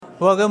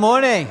Well, good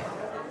morning.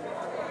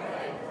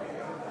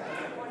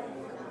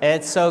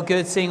 It's so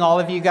good seeing all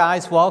of you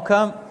guys.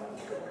 Welcome.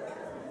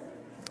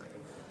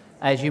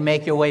 As you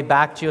make your way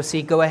back to your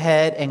seat, go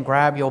ahead and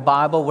grab your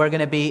Bible. We're going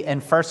to be in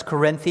 1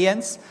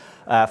 Corinthians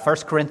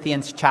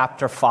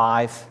chapter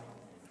 5.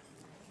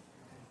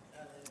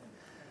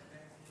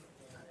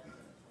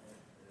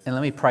 And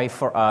let me pray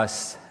for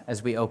us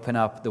as we open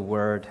up the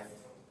Word.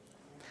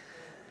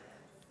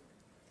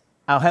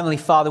 Our Heavenly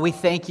Father, we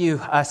thank you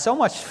so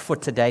much for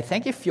today.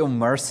 Thank you for your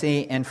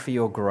mercy and for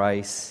your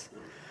grace.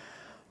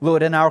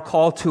 Lord, in our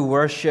call to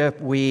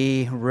worship,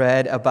 we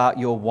read about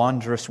your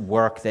wondrous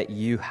work that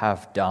you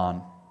have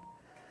done,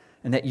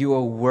 and that you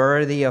are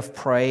worthy of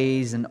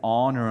praise and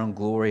honor and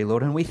glory,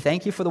 Lord. And we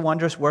thank you for the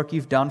wondrous work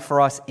you've done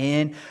for us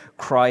in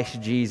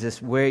Christ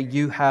Jesus, where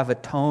you have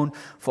atoned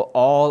for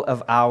all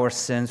of our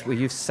sins, where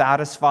you've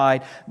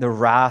satisfied the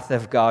wrath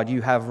of God.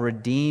 You have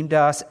redeemed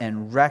us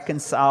and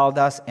reconciled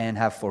us and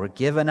have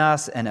forgiven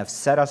us and have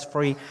set us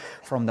free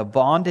from the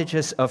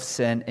bondages of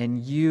sin. And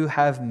you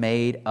have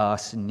made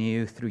us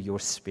new through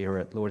your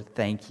Spirit, Lord.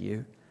 Thank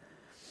you.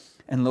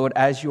 And Lord,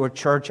 as your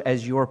church,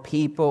 as your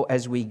people,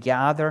 as we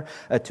gather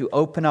to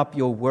open up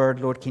your word,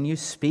 Lord, can you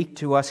speak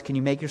to us? Can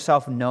you make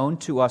yourself known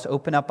to us?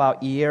 Open up our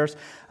ears,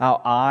 our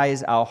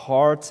eyes, our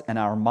hearts, and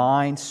our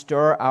minds.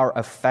 Stir our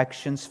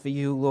affections for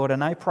you, Lord.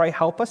 And I pray,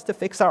 help us to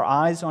fix our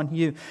eyes on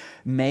you.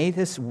 May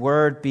this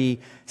word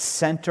be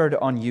centered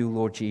on you,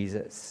 Lord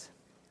Jesus.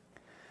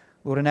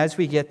 Lord, and as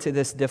we get to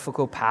this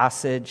difficult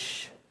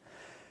passage,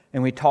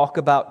 and we talk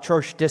about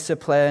church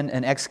discipline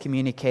and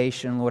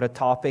excommunication, Lord, a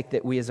topic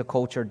that we as a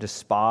culture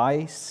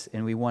despise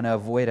and we want to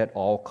avoid at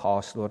all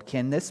costs, Lord.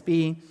 Can this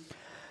be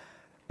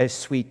a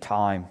sweet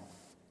time?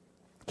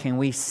 Can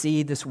we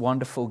see this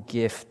wonderful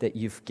gift that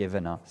you've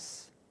given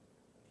us?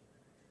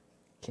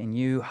 Can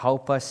you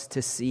help us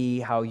to see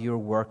how you're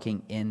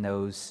working in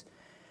those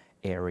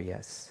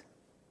areas?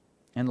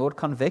 And Lord,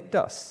 convict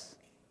us.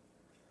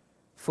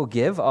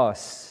 Forgive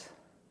us.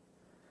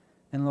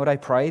 And Lord, I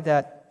pray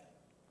that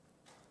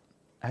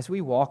as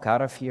we walk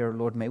out of here,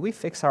 Lord, may we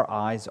fix our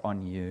eyes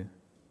on you.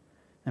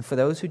 And for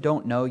those who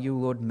don't know you,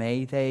 Lord,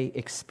 may they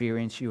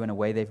experience you in a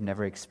way they've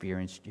never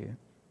experienced you.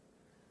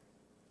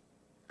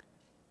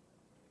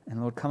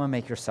 And Lord, come and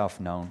make yourself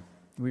known.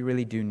 We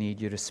really do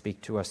need you to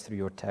speak to us through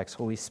your text.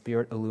 Holy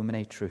Spirit,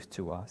 illuminate truth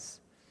to us.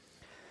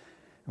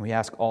 And we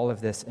ask all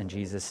of this in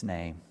Jesus'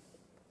 name.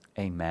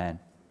 Amen.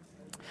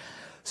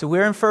 So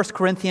we're in 1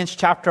 Corinthians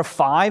chapter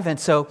 5, and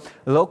so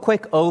a little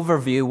quick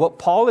overview. What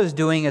Paul is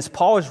doing is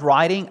Paul is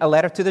writing a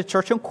letter to the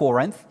church in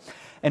Corinth,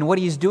 and what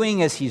he's doing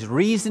is he's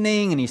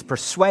reasoning and he's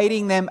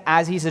persuading them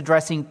as he's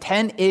addressing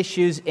 10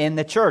 issues in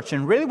the church.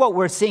 And really what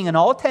we're seeing in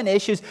all 10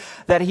 issues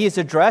that he is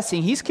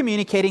addressing, he's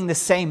communicating the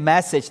same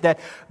message, that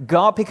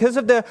God, because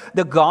of the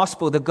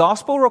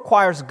gospel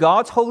requires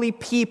God's holy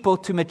people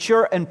to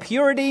mature in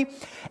purity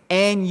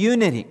and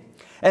unity.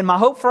 And my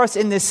hope for us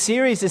in this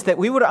series is that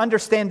we would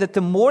understand that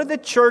the more the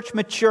church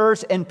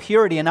matures in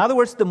purity, in other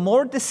words, the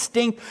more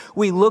distinct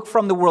we look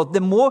from the world,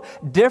 the more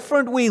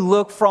different we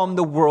look from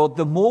the world,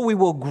 the more we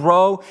will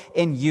grow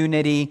in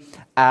unity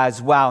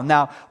as well.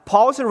 Now,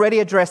 Paul's already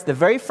addressed the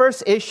very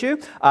first issue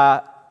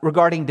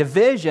regarding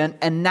division,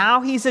 and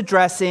now he's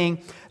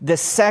addressing the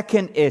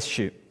second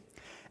issue.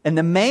 And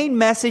the main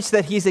message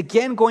that he's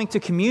again going to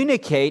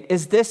communicate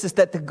is this, is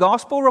that the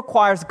gospel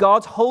requires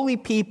God's holy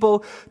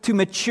people to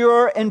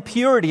mature in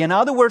purity. In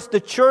other words,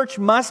 the church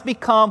must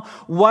become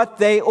what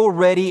they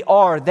already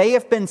are. They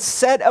have been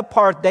set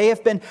apart. They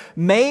have been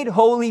made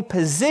holy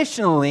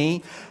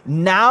positionally.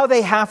 Now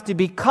they have to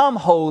become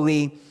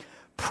holy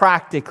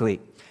practically.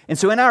 And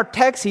so in our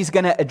text, he's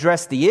going to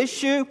address the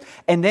issue,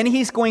 and then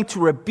he's going to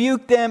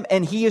rebuke them,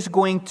 and he is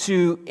going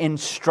to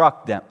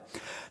instruct them.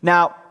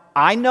 Now,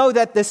 I know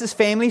that this is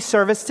family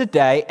service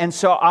today, and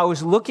so I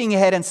was looking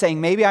ahead and saying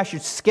maybe I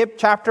should skip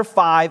chapter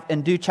 5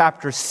 and do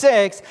chapter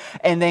 6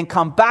 and then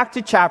come back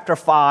to chapter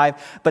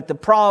 5. But the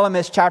problem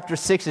is chapter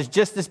 6 is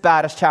just as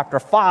bad as chapter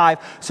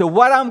 5. So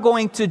what I'm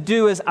going to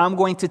do is I'm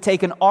going to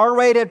take an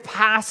R-rated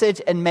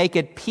passage and make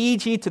it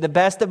PG to the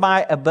best of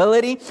my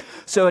ability,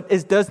 so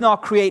it does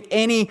not create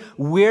any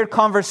weird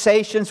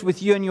conversations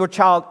with you and your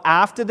child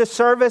after the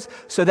service.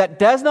 So that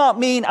does not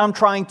mean I'm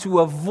trying to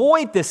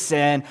avoid the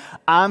sin.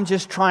 I'm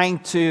just trying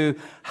to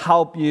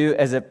help you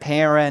as a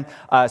parent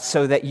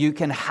so that you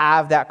can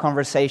have that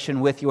conversation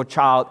with your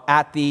child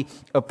at the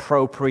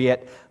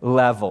appropriate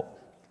level.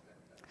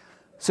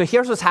 So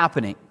here's what's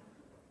happening.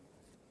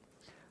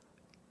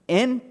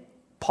 In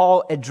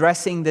Paul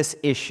addressing this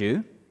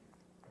issue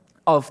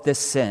of the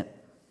sin,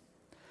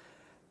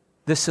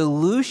 the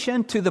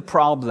solution to the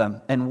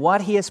problem and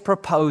what he is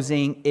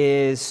proposing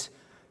is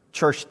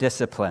church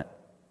discipline.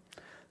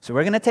 So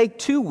we're going to take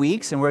 2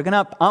 weeks and we're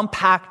going to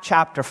unpack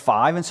chapter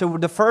 5. And so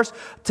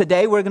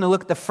today we're going to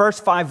look at the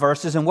first 5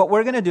 verses. And what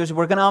we're going to do is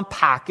we're going to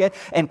unpack it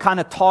and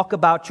kind of talk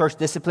about church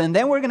discipline.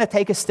 Then we're going to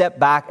take a step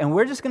back and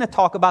we're just going to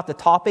talk about the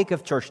topic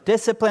of church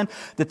discipline,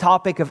 the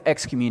topic of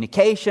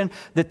excommunication,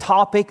 the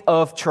topic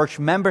of church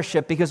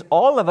membership, because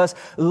all of us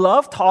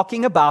love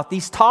talking about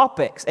these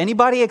topics.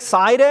 Anybody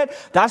excited?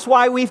 That's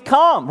why we've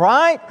come,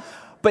 right?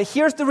 But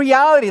here's the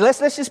reality. Let's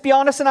just be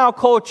honest in our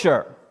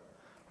culture.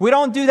 We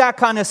don't do that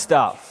kind of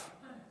stuff.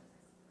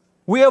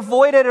 We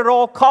avoid it at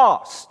all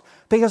costs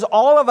because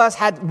all of us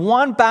had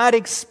one bad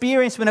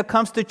experience when it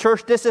comes to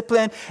church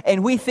discipline,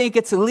 and we think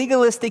it's a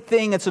legalistic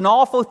thing. It's an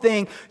awful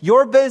thing.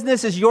 Your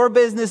business is your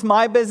business.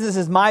 My business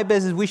is my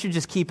business. We should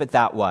just keep it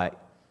that way.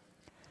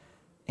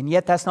 And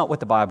yet that's not what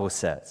the Bible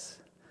says.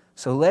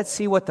 So let's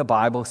see what the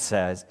Bible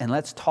says, and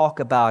let's talk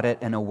about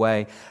it in a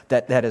way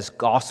that is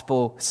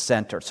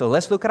gospel-centered. So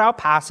let's look at our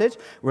passage.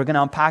 We're going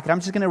to unpack it. I'm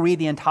just going to read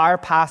the entire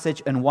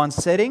passage in one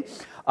sitting,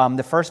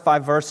 the first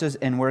 5 verses,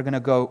 and we're going to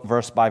go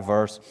verse by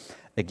verse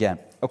again.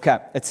 Okay,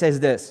 it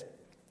says this.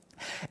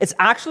 It's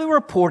actually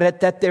reported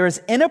that there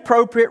is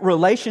inappropriate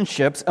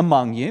relationships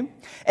among you,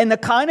 and the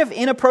kind of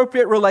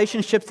inappropriate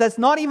relationships that's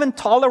not even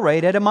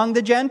tolerated among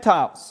the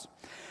Gentiles.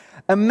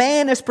 A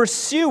man is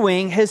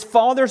pursuing his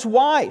father's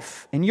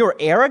wife, and you're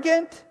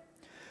arrogant?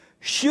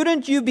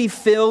 Shouldn't you be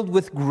filled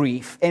with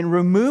grief and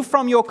remove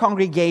from your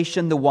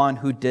congregation the one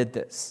who did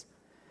this?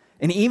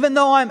 And even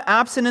though I'm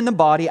absent in the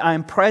body, I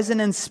am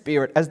present in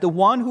spirit. As the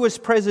one who is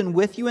present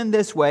with you in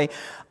this way,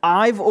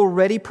 I've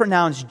already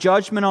pronounced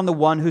judgment on the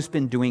one who's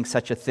been doing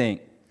such a thing.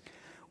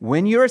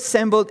 When you're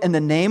assembled in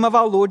the name of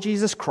our Lord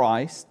Jesus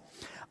Christ,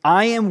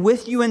 I am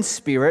with you in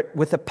spirit,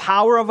 with the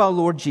power of our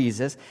Lord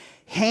Jesus.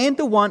 Hand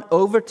the one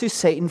over to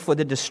Satan for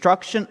the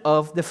destruction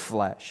of the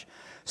flesh,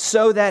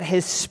 so that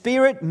his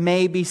spirit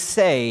may be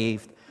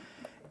saved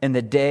in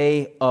the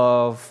day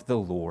of the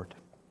Lord.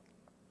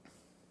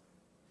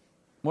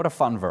 What a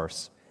fun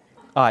verse.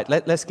 All right,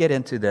 let's get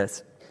into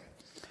this.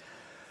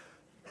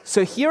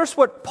 So here's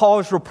what Paul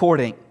is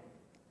reporting.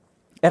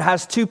 It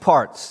has 2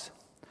 parts.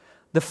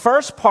 The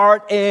first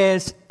part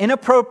is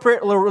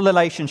inappropriate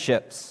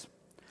relationships.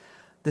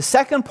 The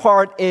second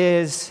part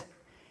is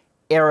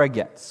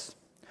arrogance.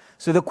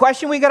 So the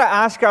question we got to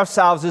ask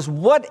ourselves is,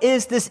 what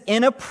is this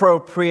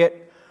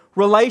inappropriate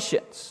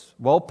relations?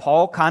 Well,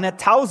 Paul kind of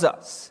tells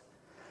us.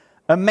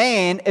 A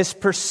man is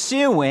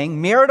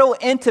pursuing marital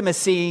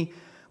intimacy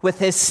with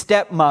his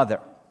stepmother.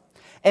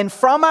 And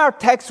from our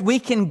text, we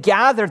can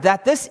gather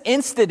that this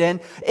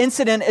incident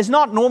is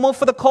not normal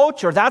for the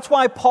culture. That's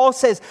why Paul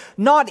says,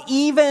 not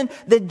even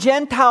the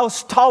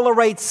Gentiles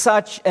tolerate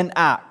such an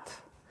act.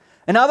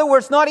 In other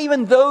words, not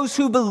even those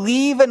who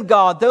believe in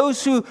God,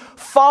 those who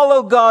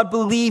follow God,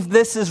 believe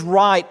this is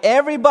right.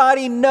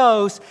 Everybody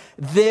knows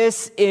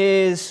this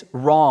is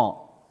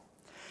wrong.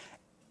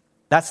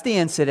 That's the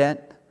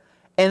incident.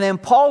 And then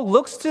Paul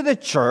looks to the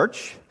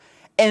church,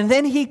 and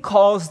then he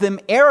calls them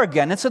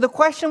arrogant. And so the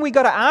question we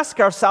got to ask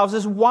ourselves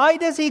is, why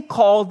does he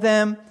call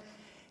them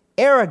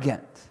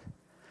arrogant?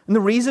 And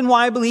the reason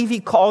why I believe he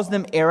calls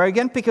them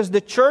arrogant, because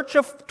the church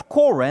of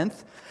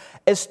Corinth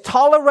is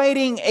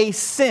tolerating a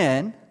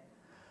sin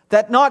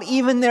that not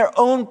even their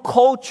own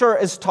culture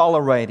is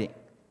tolerating.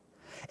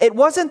 It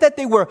wasn't that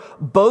they were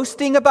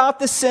boasting about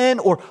the sin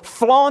or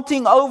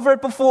flaunting over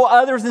it before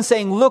others and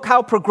saying, look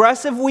how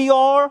progressive we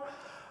are,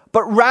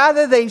 but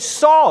rather they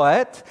saw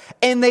it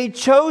and they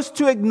chose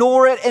to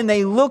ignore it and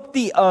they looked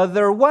the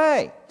other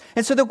way.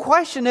 And so the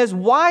question is,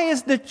 why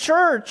is the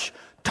church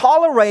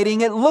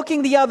tolerating it,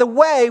 looking the other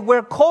way,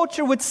 where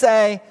culture would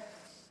say,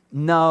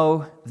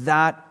 no,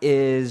 that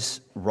is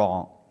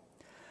wrong?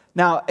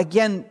 Now,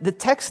 again, the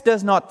text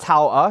does not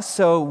tell us,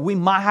 so we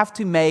might have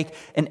to make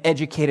an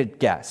educated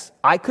guess.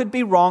 I could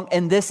be wrong,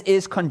 and this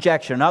is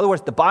conjecture. In other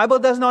words, the Bible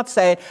does not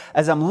say it.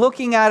 As I'm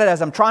looking at it, as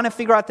I'm trying to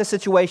figure out the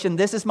situation,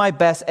 this is my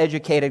best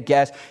educated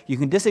guess. You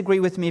can disagree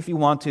with me if you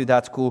want to,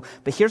 that's cool.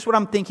 But here's what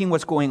I'm thinking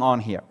what's going on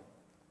here.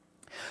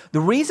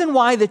 The reason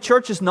why the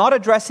church is not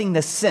addressing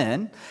the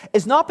sin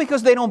is not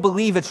because they don't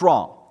believe it's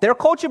wrong. Their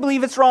culture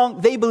believes it's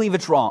wrong, they believe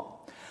it's wrong.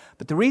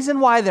 But the reason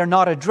why they're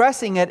not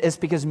addressing it is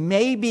because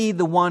maybe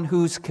the one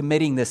who's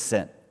committing this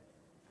sin,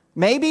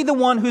 maybe the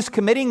one who's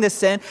committing this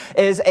sin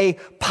is a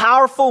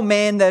powerful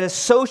man that is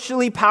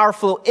socially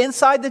powerful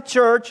inside the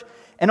church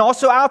and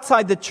also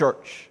outside the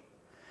church.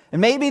 And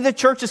maybe the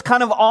church is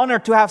kind of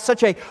honored to have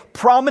such a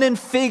prominent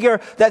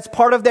figure that's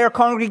part of their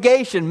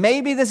congregation.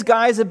 Maybe this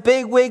guy is a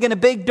big wig and a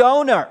big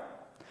donor.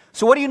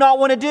 So what do you not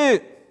want to do?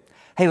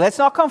 Hey, let's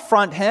not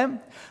confront him.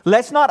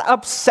 Let's not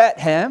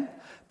upset him,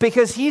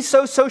 because he's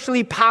so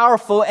socially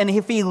powerful, and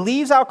if he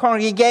leaves our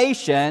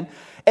congregation,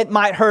 it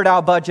might hurt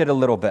our budget a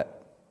little bit.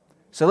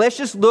 So let's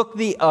just look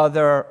the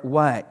other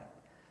way.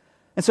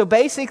 And so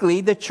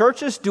basically, the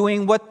church is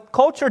doing what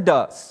culture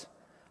does.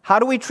 How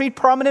do we treat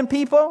prominent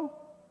people?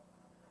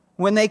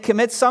 When they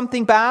commit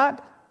something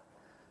bad,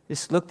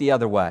 just look the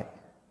other way.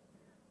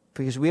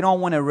 Because we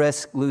don't want to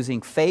risk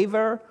losing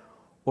favor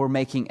or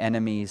making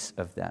enemies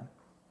of them.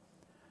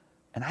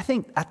 And I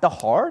think at the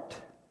heart,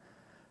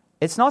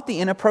 it's not the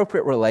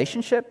inappropriate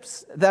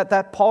relationships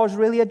that Paul is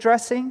really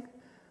addressing,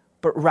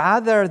 but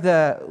rather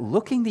the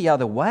looking the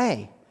other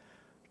way,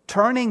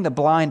 turning the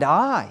blind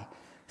eye,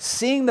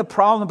 seeing the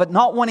problem but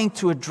not wanting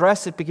to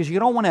address it because you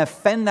don't want to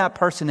offend that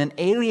person and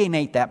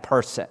alienate that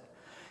person.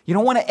 You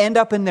don't want to end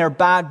up in their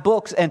bad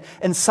books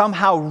and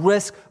somehow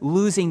risk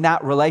losing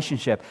that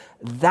relationship.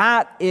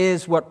 That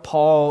is what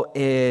Paul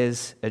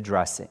is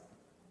addressing.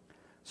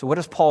 So what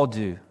does Paul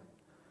do?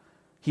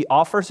 He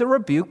offers a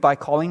rebuke by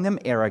calling them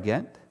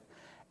arrogant,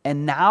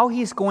 and now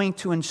he's going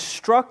to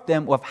instruct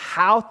them of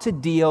how to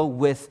deal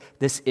with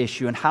this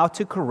issue and how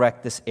to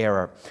correct this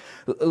error.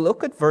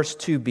 Look at verse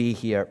 2b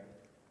here.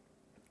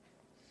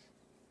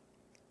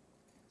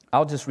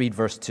 I'll just read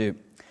verse 2.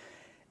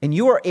 And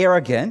you are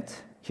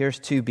arrogant, here's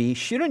 2b,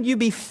 shouldn't you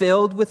be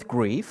filled with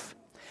grief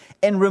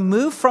and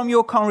remove from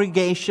your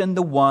congregation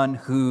the one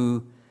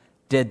who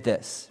did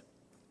this?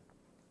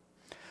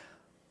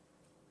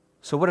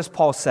 So what is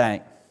Paul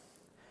saying?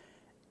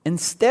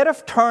 Instead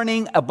of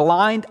turning a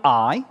blind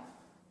eye,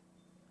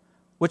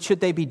 what should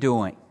they be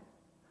doing?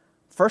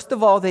 First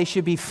of all, they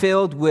should be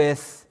filled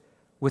with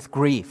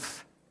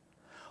grief.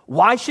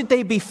 Why should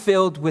they be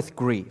filled with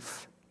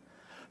grief?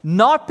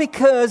 Not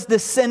because the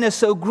sin is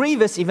so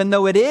grievous, even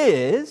though it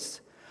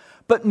is,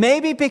 but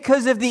maybe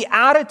because of the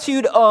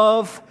attitude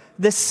of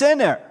the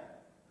sinner.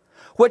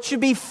 What should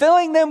be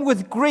filling them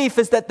with grief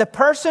is that the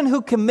person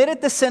who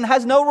committed the sin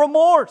has no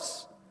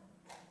remorse.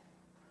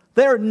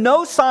 There are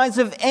no signs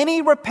of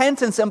any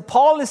repentance. And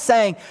Paul is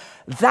saying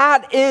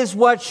that is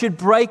what should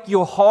break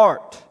your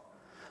heart.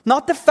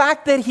 Not the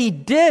fact that he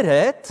did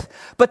it,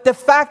 but the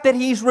fact that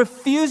he's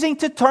refusing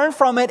to turn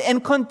from it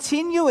and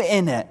continue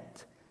in it.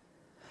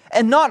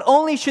 And not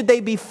only should they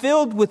be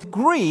filled with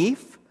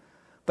grief,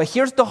 but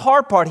here's the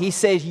hard part. He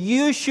says,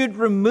 you should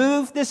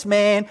remove this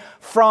man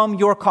from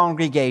your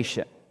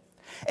congregation.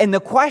 And the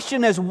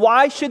question is,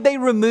 why should they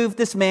remove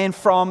this man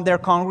from their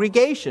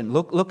congregation?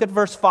 Look at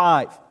verse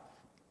 5.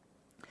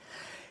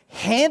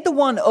 Hand the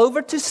one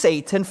over to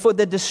Satan for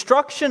the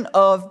destruction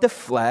of the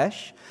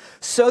flesh,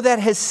 so that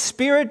his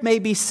spirit may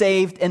be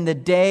saved in the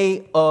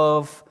day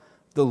of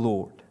the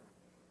Lord.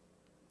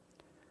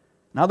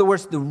 In other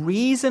words, the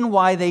reason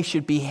why they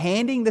should be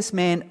handing this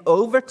man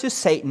over to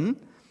Satan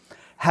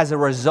has a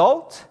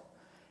result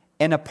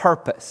and a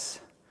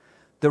purpose.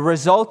 The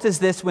result is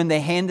this: when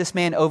they hand this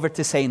man over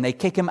to Satan, they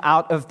kick him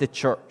out of the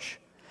church,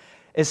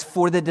 is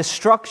for the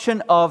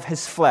destruction of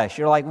his flesh.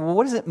 You're like, well,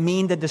 what does it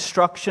mean, the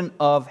destruction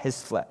of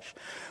his flesh?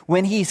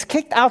 When he's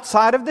kicked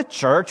outside of the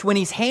church, when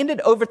he's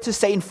handed over to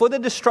Satan for the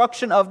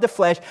destruction of the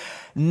flesh,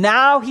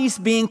 now he's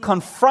being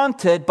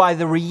confronted by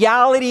the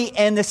reality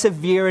and the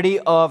severity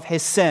of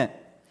his sin.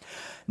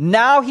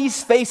 Now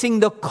he's facing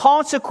the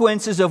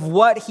consequences of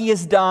what he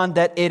has done,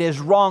 that it is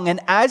wrong. And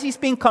as he's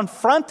being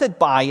confronted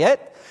by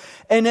it,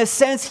 in a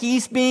sense,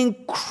 he's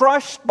being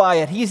crushed by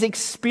it. He's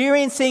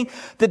experiencing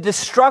the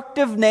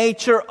destructive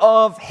nature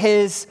of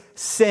his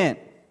sin.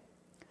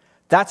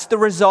 That's the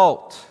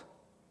result.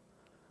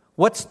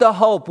 What's the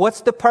hope?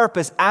 What's the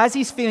purpose? As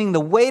he's feeling the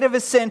weight of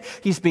his sin,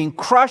 he's being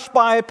crushed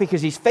by it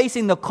because he's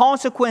facing the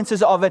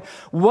consequences of it.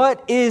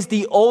 What is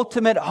the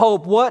ultimate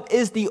hope? What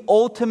is the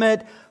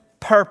ultimate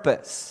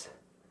purpose?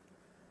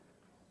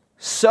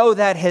 So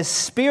that his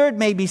spirit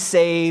may be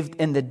saved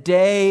in the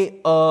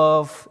day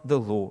of the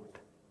Lord.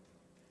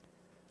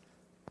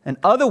 In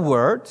other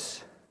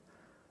words,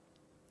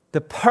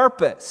 the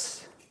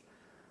purpose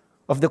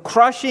of the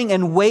crushing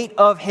and weight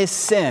of his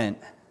sin,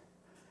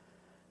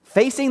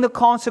 facing the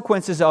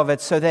consequences of it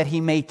so that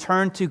he may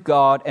turn to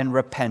God in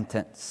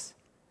repentance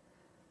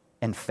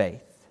and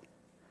faith,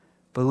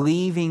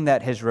 believing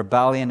that his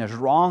rebellion is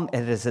wrong,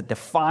 it is a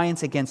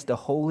defiance against the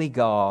holy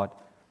God,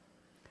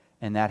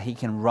 and that he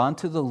can run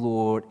to the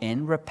Lord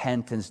in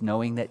repentance,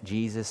 knowing that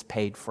Jesus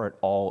paid for it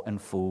all in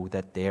full,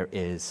 that there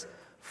is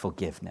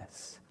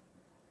forgiveness.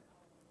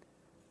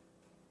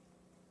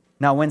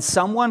 Now, when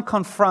someone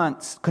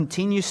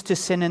continues to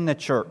sin in the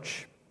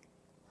church,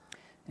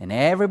 and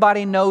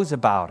everybody knows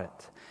about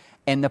it,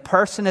 and the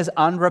person is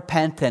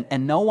unrepentant,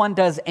 and no one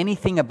does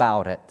anything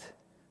about it,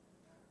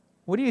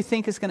 what do you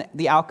think is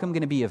the outcome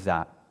going to be of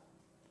that?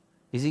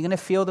 Is he going to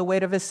feel the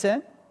weight of his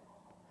sin?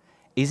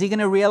 Is he going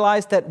to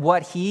realize that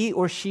what he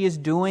or she is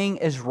doing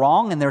is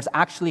wrong and there's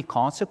actually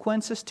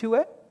consequences to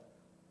it?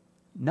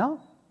 No.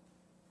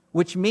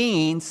 Which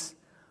means,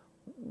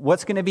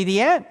 what's going to be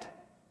the end?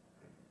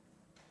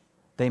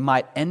 They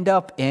might end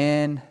up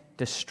in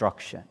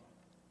destruction.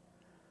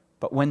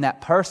 But when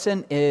that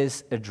person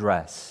is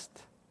addressed,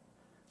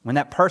 when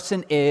that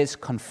person is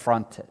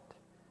confronted,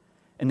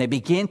 and they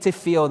begin to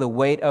feel the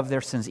weight of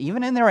their sins,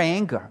 even in their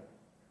anger,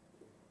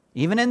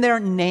 even in their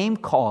name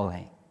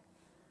calling,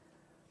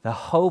 the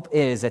hope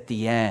is at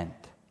the end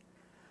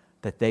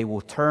that they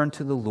will turn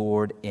to the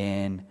Lord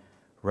in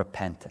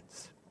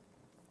repentance.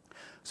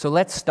 So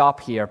let's stop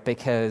here,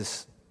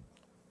 because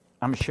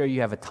I'm sure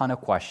you have a ton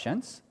of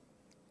questions.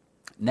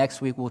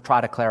 Next week, we'll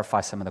try to clarify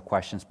some of the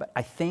questions, but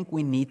I think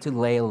we need to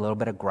lay a little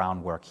bit of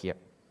groundwork here.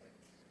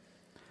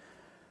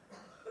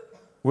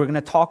 We're going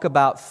to talk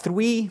about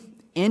 3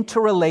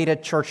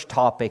 interrelated church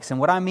topics. And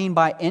what I mean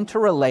by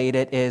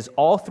interrelated is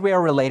all three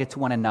are related to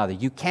one another.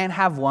 You can't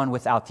have one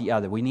without the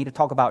other. We need to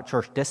talk about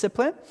church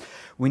discipline.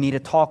 We need to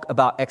talk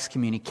about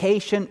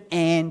excommunication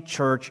and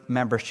church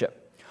membership.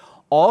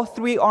 All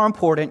three are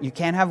important. You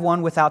can't have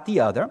one without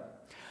the other.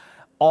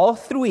 All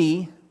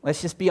three,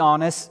 let's just be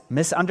honest,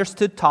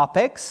 misunderstood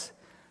topics,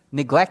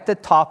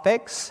 neglected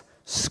topics,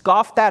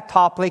 scoffed at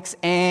topics,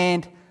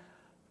 and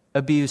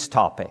abused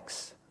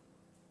topics.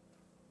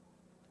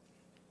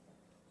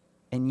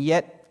 And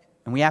yet,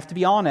 and we have to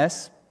be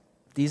honest,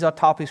 these are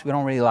topics we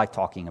don't really like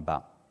talking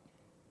about.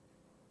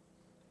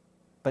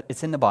 But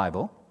it's in the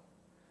Bible.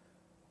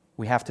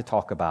 We have to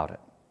talk about it.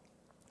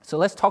 So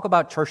let's talk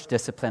about church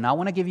discipline. I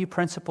want to give you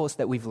principles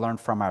that we've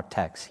learned from our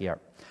text here.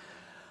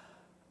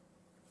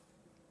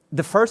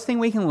 The first thing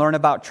we can learn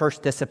about church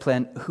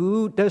discipline,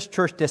 who does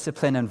church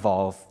discipline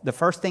involve? The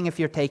first thing, if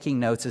you're taking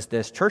notes, is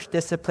this: church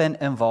discipline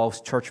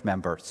involves church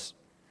members.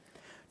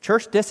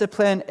 Church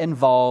discipline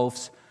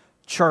involves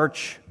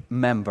church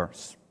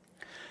members.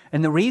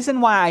 And the reason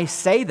why I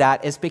say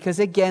that is because,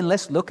 again,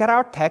 let's look at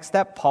our text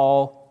that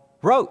Paul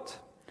wrote.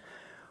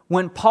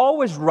 When Paul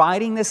was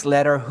writing this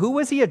letter, who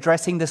was he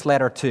addressing this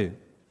letter to?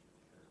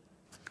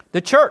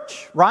 The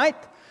church, right?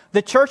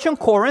 The church in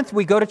Corinth.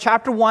 We go to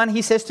chapter 1,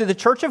 he says to the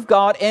church of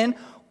God in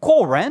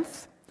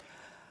Corinth.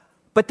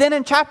 But then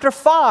in chapter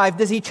 5,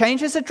 does he change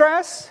his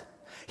address?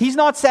 He's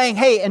not saying,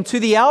 hey, and to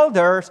the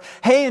elders,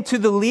 hey, and to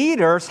the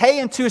leaders, hey,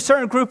 and to a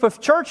certain group of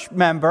church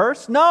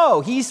members.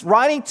 No, he's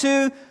writing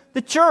to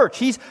the church.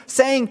 He's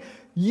saying,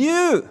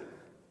 you.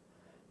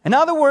 In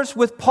other words,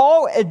 with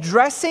Paul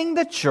addressing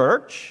the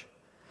church,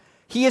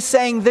 he is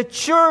saying the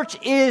church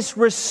is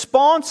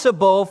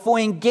responsible for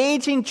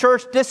engaging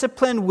church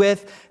discipline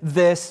with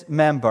this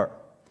member.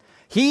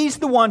 He's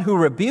the one who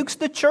rebukes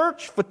the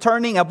church for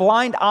turning a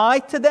blind eye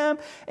to them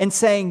and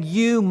saying,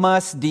 you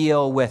must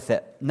deal with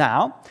it.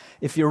 Now,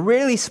 if you're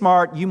really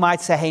smart, you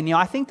might say, hey, Neil,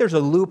 I think there's a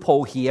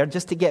loophole here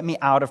just to get me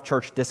out of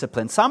church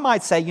discipline. Some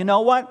might say, you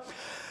know what?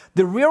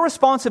 The real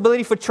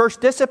responsibility for church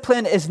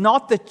discipline is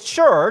not the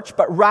church,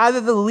 but rather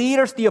the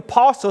leaders, the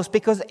apostles,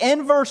 because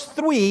in verse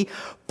 3,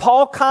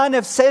 Paul kind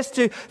of says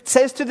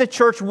to the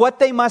church what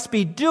they must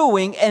be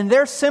doing, and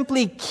they're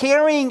simply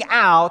carrying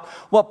out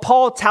what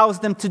Paul tells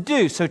them to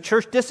do. So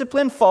church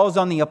discipline falls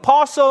on the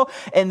apostle,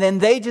 and then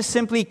they just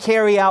simply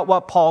carry out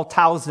what Paul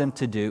tells them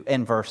to do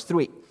in verse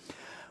 3.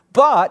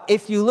 But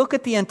if you look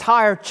at the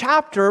entire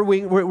chapter,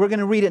 we're going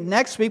to read it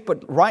next week,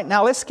 but right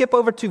now let's skip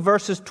over to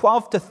verses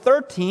 12 to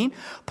 13.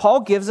 Paul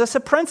gives us a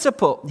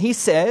principle. He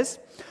says,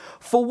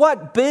 for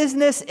what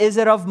business is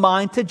it of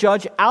mine to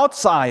judge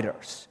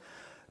outsiders?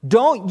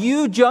 Don't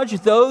you judge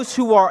those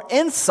who are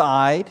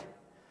inside.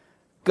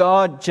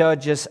 God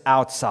judges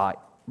outside.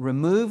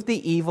 Remove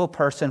the evil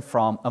person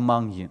from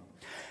among you.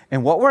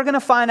 And what we're going to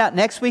find out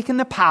next week in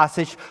the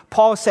passage,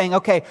 Paul is saying,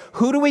 okay,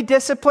 who do we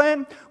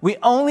discipline? We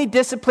only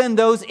discipline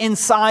those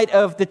inside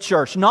of the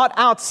church, not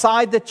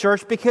outside the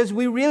church, because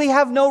we really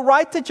have no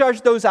right to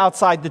judge those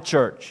outside the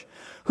church.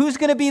 Who's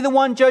going to be the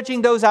one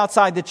judging those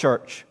outside the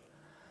church?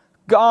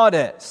 God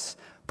is.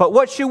 But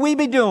what should we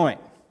be doing?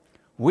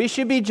 We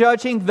should be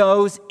judging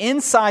those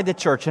inside the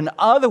church. In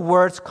other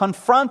words,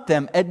 confront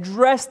them,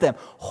 address them,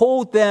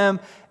 hold them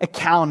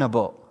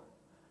accountable.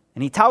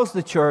 And he tells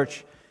the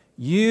church,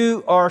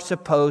 you are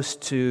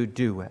supposed to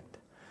do it.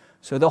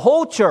 So the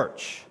whole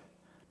church,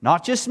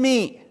 not just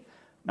me,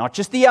 not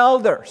just the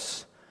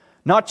elders,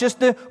 not just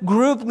the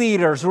group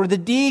leaders or the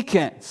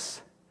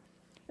deacons,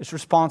 is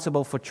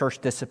responsible for church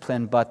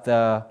discipline, but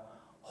the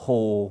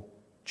whole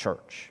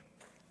church.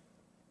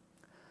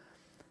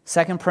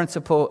 Second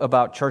principle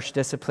about church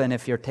discipline,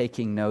 if you're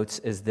taking notes,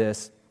 is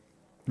this.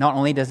 Not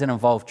only does it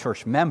involve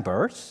church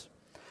members,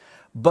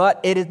 but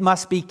it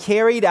must be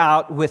carried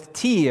out with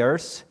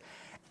tears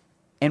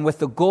and with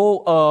the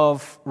goal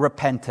of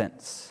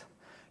repentance.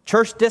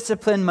 Church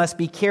discipline must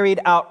be carried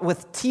out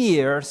with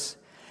tears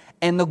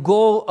and the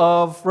goal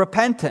of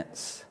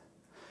repentance.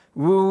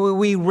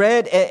 We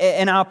read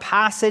in our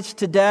passage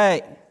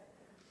today,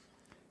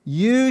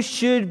 you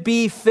should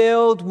be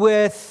filled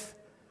with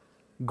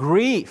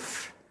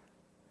grief.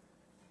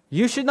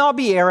 You should not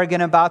be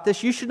arrogant about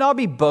this. You should not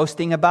be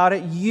boasting about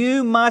it.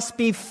 You must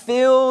be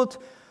filled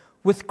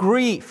with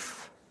grief.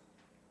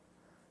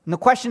 And the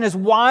question is,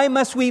 why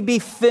must we be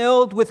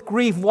filled with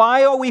grief?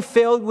 Why are we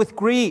filled with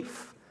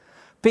grief?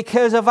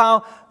 Because of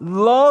our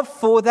love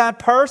for that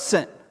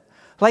person.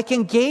 Like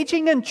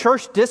engaging in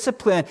church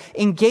discipline,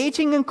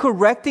 engaging in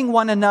correcting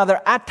one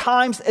another at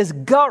times is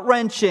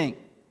gut-wrenching.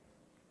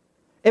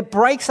 It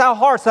breaks our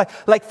hearts.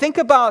 Like think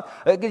about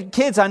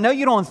kids. I know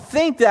you don't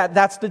think that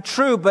that's the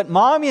truth, but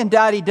mommy and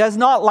daddy does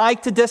not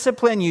like to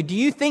discipline you. Do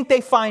you think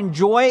they find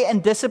joy in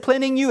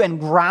disciplining you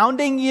and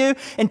grounding you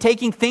and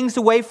taking things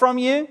away from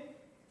you?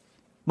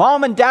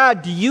 Mom and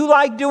dad, do you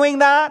like doing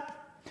that?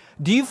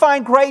 Do you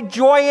find great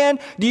joy in?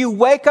 Do you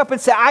wake up and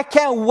say, I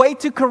can't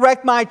wait to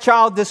correct my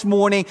child this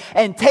morning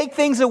and take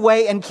things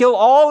away and kill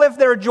all of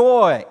their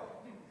joy?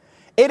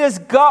 It is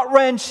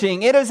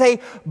gut-wrenching. It is a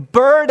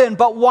burden.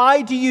 But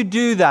why do you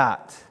do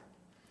that?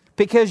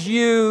 because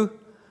you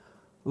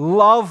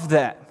love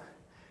them.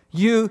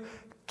 You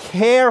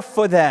care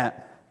for them.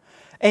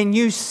 And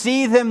you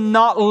see them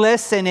not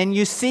listen, and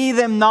you see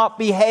them not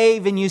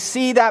behave, and you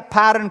see that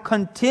pattern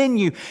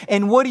continue.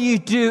 And what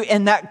do?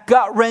 In that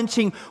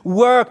gut-wrenching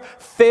work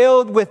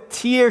filled with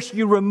tears,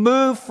 you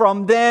remove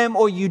from them,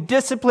 or you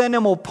discipline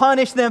them or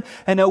punish them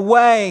in a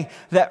way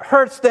that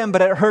hurts them,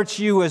 but it hurts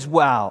you as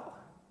well.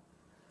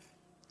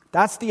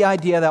 That's the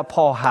idea that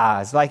Paul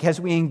has. Like, as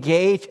we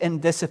engage in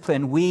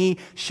discipline, we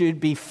should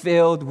be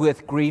filled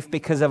with grief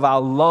because of our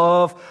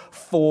love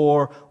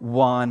for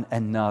one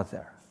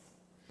another.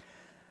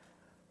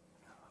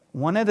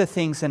 One of the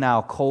things in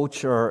our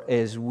culture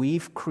is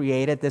we've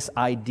created this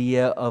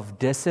idea of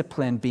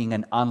discipline being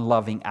an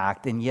unloving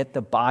act, and yet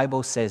the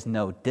Bible says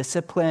no,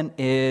 discipline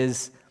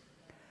is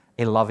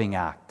a loving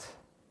act.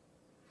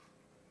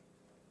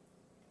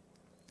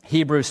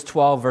 Hebrews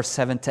 12, verse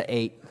 7 to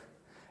 8.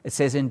 It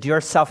says,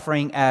 endure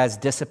suffering as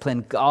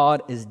discipline.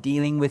 God is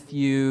dealing with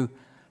you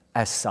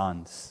as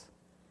sons.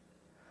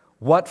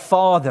 For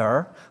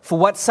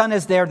what son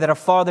is there that a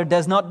father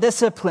does not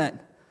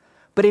discipline?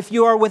 But if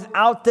you are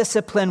without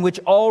discipline, which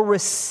all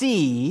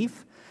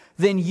receive,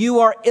 then you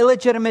are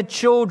illegitimate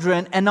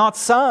children and not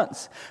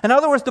sons. In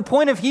other words, the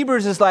point of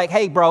Hebrews is like,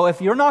 hey, bro,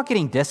 if you're not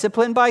getting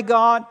disciplined by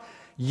God,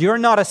 you're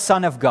not a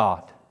son of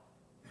God.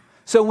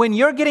 So when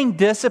you're getting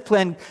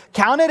disciplined,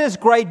 count it as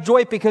great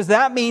joy, because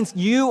that means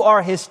you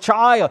are his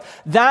child.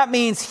 That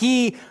means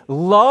he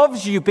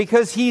loves you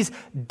because he's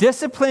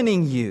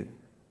disciplining you.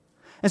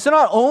 And so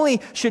not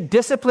only should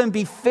discipline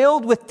be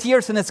filled with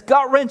tears and it's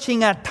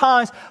gut-wrenching at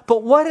times,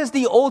 but what is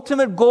the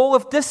ultimate goal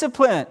of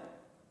discipline?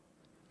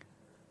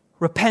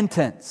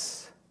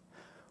 Repentance,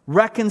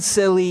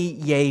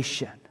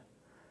 reconciliation.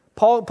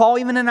 Paul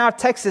even in our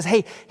text says,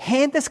 hey,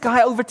 hand this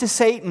guy over to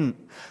Satan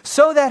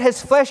so that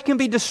his flesh can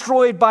be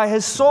destroyed, by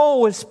his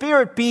soul, his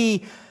spirit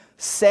be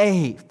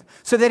saved,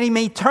 so that he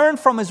may turn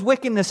from his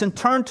wickedness and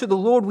turn to the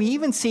Lord. We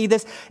even see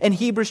this in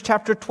Hebrews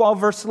chapter 12,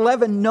 verse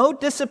 11. No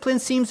discipline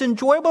seems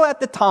enjoyable at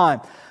the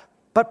time,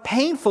 but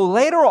painful.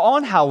 Later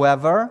on,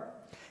 however,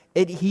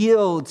 it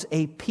yields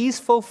a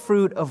peaceful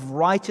fruit of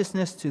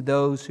righteousness to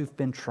those who've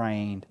been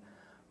trained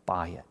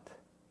by it.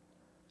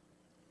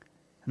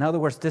 In other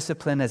words,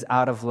 discipline is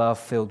out of love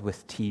filled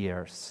with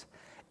tears.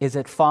 Is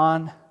it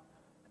fun?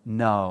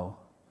 No.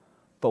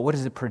 But what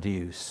does it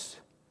produce?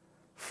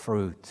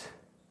 Fruit.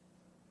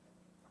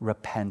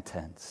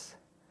 Repentance.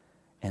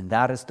 And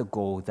that is the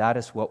goal. That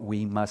is what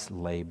we must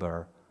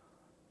labor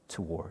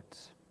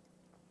towards.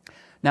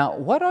 Now,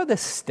 what are the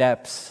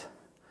steps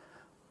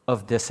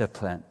of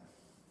discipline?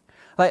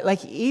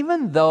 Like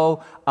even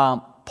though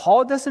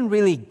Paul doesn't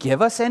really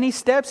give us any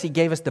steps. He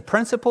gave us the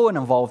principle and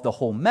involved the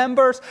whole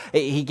members.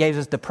 He gave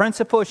us the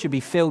principle, it should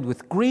be filled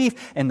with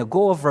grief and the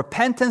goal of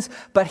repentance.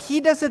 But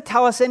he doesn't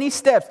tell us any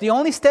steps. The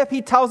only step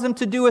he tells them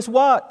to do is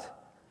what?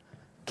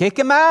 Kick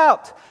him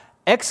out.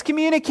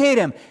 Excommunicate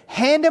him.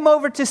 Hand him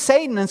over to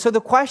Satan. And so the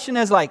question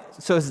is like,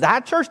 so is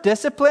that church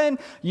discipline?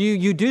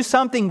 You do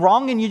something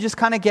wrong and you just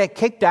kind of get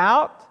kicked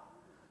out?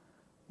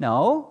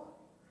 No.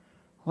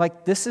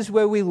 Like, this is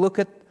where we look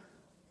at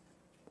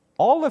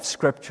all of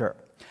Scripture.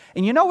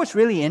 And you know what's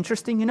really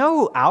interesting? You know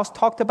who else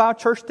talked about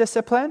church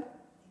discipline?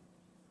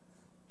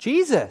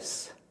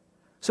 Jesus.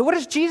 So what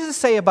does Jesus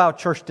say about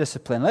church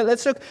discipline?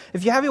 Let's look.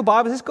 If you have your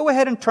Bibles, let's go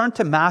ahead and turn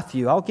to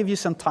Matthew. I'll give you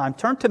some time.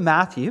 Turn to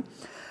Matthew,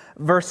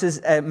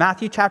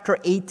 Matthew chapter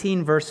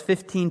 18, verse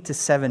 15 to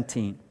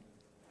 17.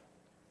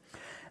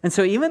 And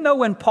so even though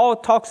when Paul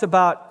talks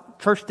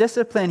about church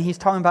discipline, he's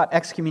talking about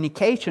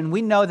excommunication,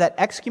 we know that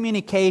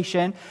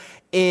excommunication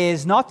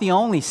is not the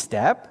only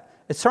step.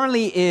 It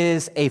certainly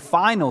is a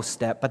final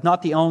step, but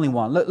not the only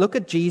one. Look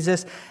at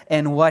Jesus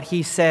and what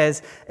he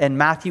says in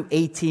Matthew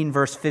 18,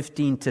 verse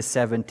 15 to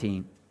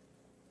 17.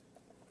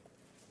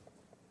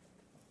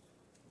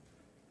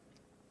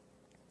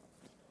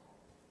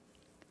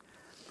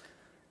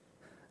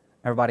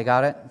 Everybody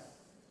got it?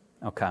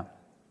 Okay.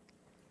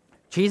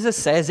 Jesus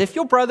says, if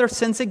your brother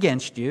sins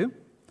against you,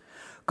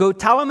 go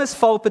tell him his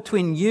fault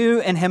between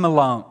you and him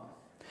alone.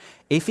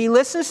 If he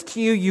listens to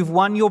you, you've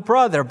won your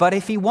brother. But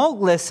if he won't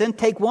listen,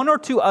 take one or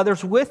two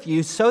others with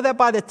you, so that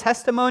by the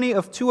testimony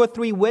of 2 or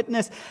 3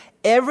 witnesses,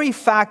 every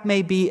fact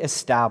may be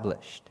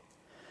established.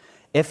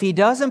 If he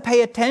doesn't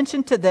pay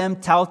attention to them,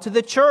 tell to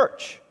the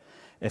church.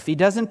 If he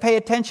doesn't pay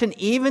attention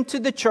even to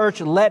the church,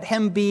 let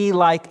him be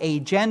like a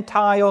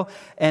Gentile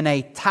and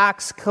a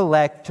tax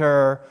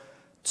collector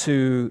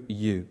to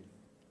you.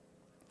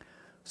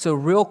 So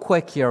real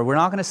quick here, we're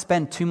not going to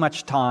spend too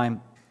much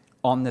time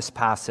on this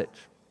passage.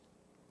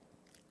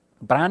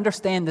 But I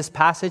understand this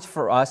passage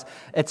for us,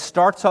 it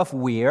starts off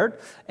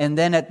weird, and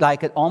then it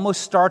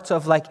almost starts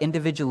off like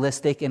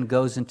individualistic and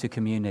goes into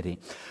community.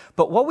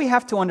 But what we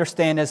have to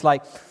understand is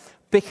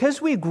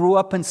because we grew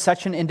up in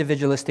such an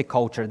individualistic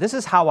culture, this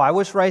is how I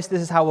was raised,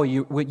 this is how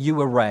you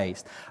were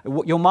raised.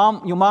 Your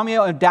mom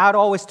and dad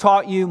always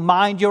taught you,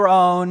 mind your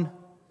own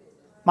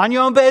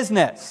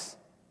business.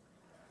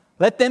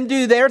 Let them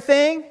do their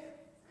thing,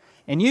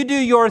 and you do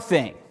your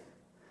thing.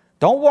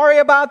 Don't worry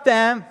about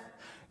them.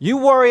 You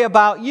worry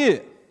about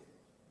you.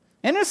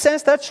 In a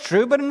sense, that's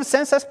true, but in a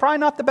sense, that's probably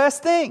not the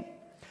best thing.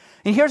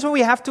 And here's what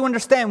we have to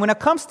understand. When it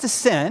comes to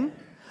sin,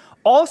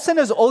 all sin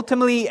is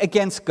ultimately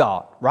against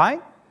God,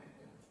 right?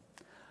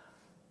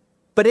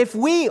 But if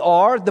we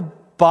are the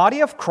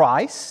body of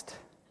Christ,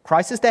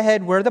 Christ is the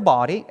head, we're the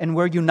body, and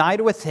we're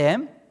united with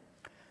Him,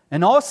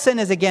 and all sin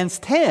is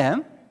against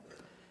Him,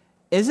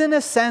 isn't in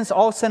a sense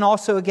all sin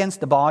also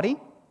against the body?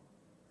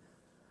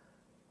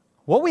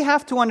 What we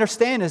have to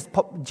understand is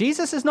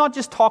Jesus is not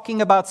just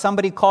talking about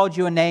somebody called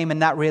you a name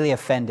and that really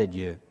offended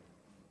you.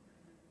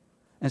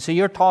 And so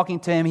you're talking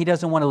to him, he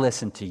doesn't want to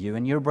listen to you,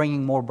 and you're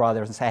bringing more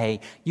brothers and say, hey,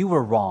 you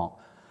were wrong.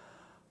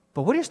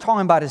 But what he's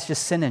talking about is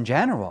just sin in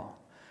general.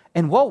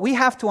 And what we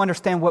have to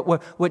understand,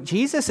 what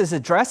Jesus is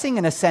addressing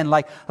in a sense,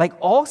 like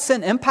all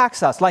sin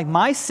impacts us. Like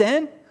my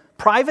sin,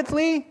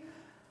 privately,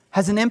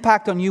 has an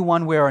impact on you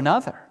one way or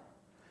another.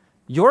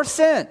 Your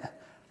sin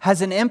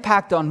has an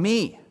impact on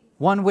me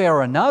one way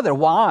or another.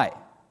 Why?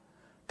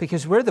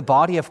 Because we're the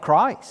body of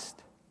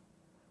Christ.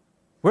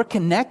 We're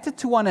connected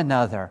to one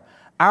another.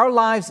 Our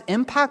lives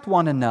impact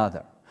one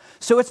another.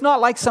 So it's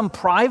not like some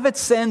private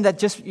sin that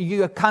just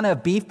you kind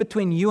of beef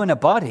between you and a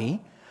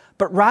buddy,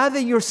 but rather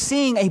you're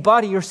seeing a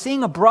buddy, you're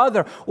seeing a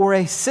brother or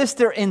a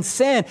sister in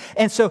sin.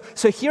 And so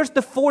here's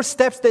the 4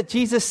 steps that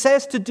Jesus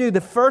says to do.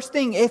 The first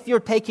thing, if you're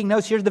taking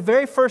notes, here's the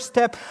very first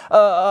step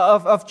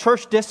of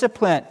church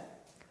discipline.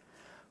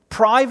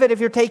 Private, if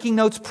you're taking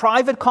notes,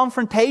 private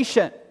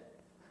confrontation.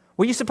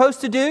 What are you supposed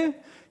to do?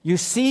 You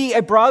see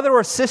a brother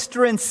or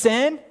sister in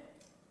sin,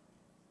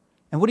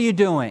 and what are you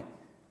doing?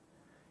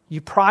 You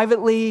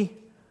privately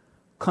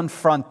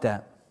confront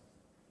them.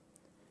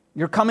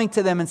 You're coming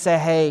to them and say,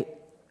 hey,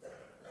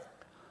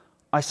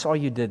 I saw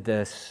you did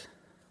this.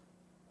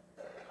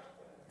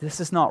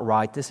 This is not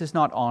right. This is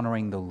not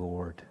honoring the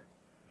Lord.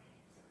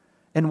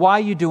 And why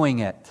are you doing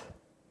it?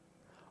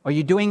 Are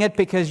you doing it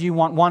because you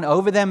want one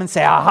over them and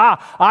say,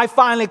 aha, I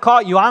finally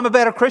caught you. I'm a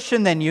better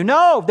Christian than you.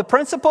 No, the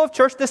principle of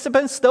church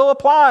discipline still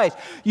applies.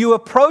 You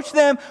approach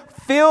them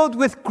filled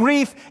with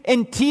grief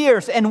and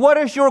tears. And what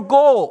is your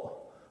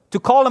goal? To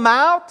call them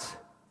out?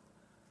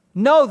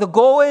 No, the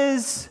goal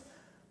is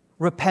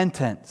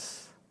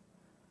repentance.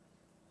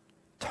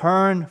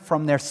 Turn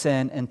from their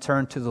sin and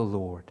turn to the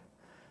Lord.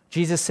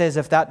 Jesus says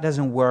if that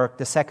doesn't work,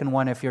 the second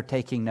one, if you're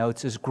taking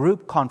notes, is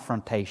group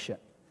confrontation.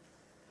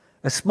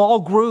 A small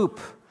group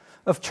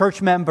of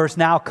church members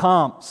now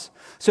comes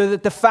so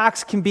that the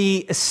facts can be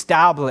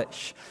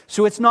established.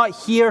 So it's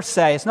not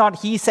hearsay, it's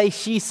not he say,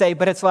 she say,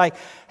 but it's like,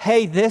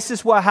 hey, this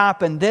is what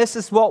happened. This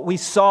is what we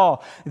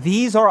saw.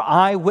 These are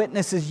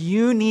eyewitnesses.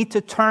 You need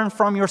to turn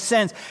from your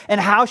sins. And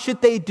how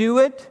should they do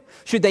it?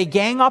 Should they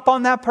gang up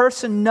on that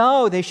person?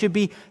 No, they should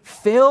be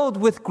filled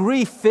with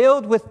grief,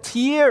 filled with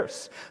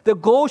tears. The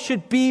goal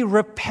should be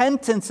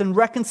repentance and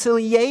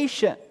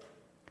reconciliation.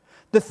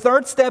 The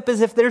third step is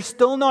if they're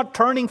still not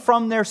turning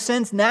from their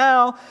sins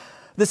now,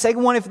 the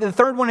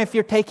third one, if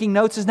you're taking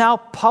notes, is now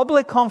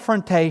public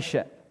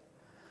confrontation.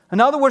 In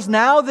other words,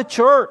 now the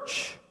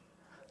church,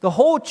 the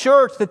whole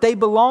church that they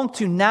belong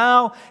to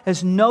now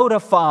is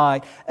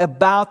notified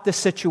about the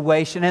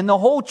situation. And the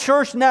whole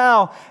church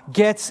now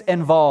gets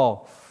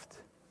involved.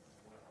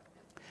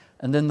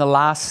 And then the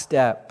last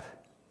step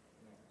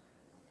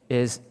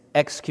is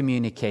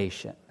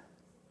excommunication.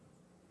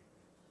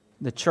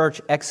 The church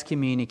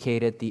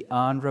excommunicated the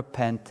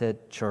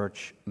unrepented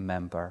church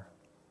member.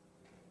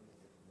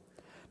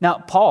 Now,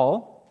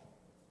 Paul,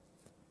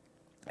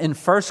 in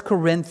 1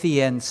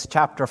 Corinthians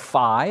chapter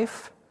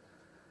 5,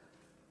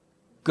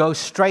 goes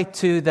straight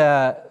to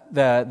the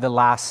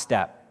last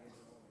step.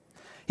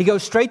 He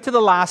goes straight to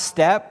the last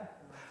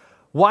step.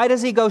 Why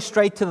does he go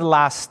straight to the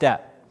last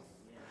step?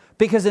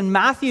 Because in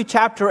Matthew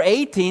chapter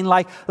 18,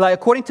 like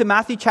according to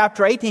Matthew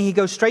chapter 18, he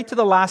goes straight to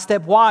the last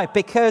step. Why?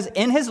 Because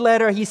in his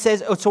letter, he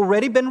says it's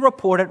already been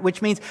reported,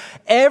 which means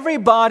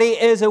everybody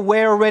is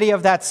aware already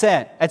of that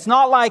sin. It's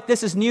not like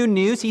this is new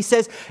news. He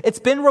says it's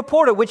been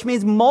reported, which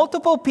means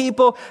multiple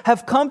people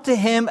have come to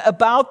him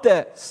about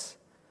this.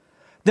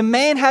 The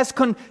man has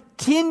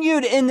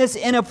continued in this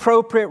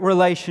inappropriate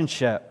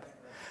relationship.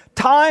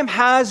 Time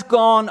has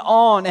gone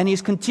on and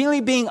he's continually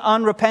being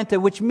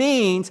unrepentant, which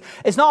means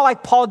it's not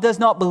like Paul does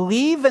not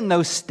believe in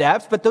those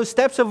steps, but those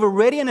steps have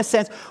already, in a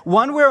sense,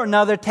 one way or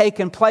another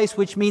taken place,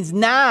 which means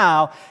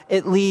now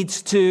it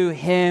leads to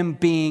him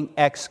being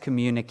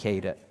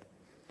excommunicated.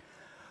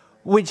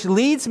 Which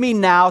leads me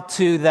now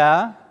to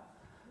the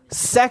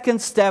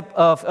second step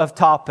of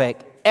topic,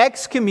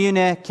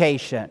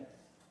 excommunication.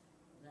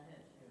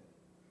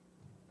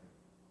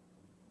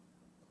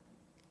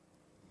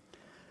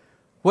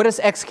 What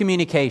is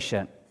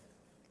excommunication?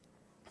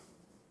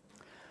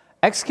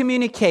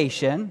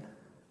 Excommunication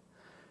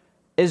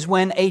is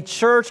when a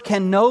church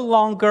can no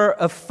longer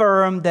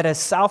affirm that a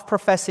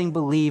self-professing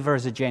believer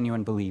is a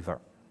genuine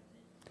believer.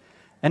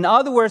 In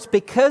other words,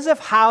 because of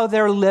how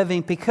they're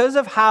living, because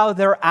of how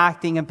they're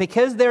acting, and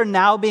because they're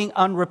now being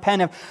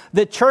unrepentant,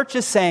 the church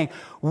is saying,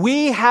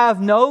 we have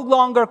no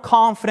longer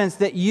confidence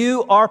that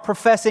you are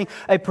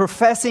a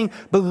professing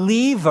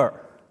believer.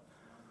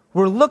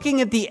 We're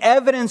looking at the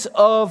evidence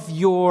of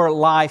your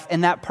life,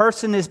 and that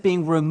person is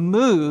being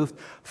removed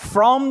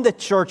from the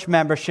church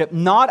membership,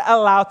 not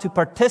allowed to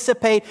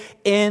participate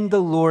in the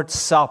Lord's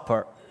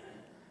Supper.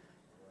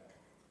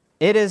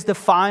 It is the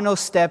final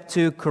step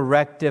to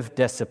corrective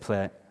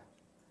discipline.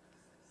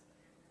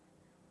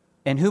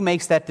 And who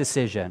makes that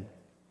decision?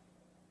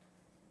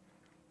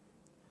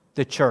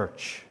 The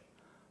church.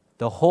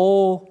 The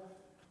whole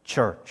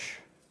church.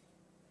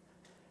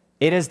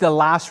 It is the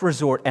last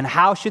resort. And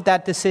how should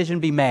that decision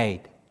be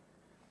made?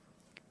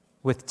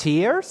 With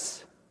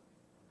tears?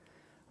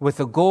 With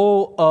a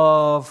goal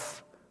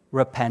of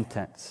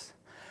repentance.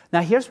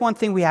 Now, here's one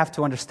thing we have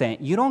to understand.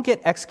 You don't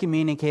get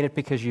excommunicated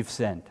because you've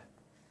sinned.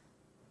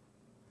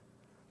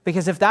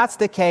 Because if that's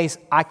the case,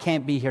 I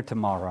can't be here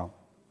tomorrow.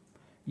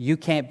 You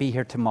can't be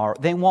here tomorrow.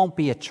 There won't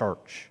be a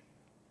church.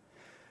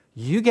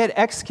 You get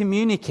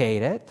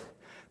excommunicated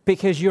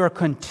because you're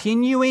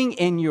continuing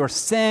in your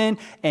sin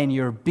and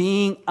you're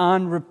being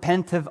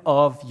unrepentant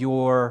of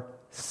your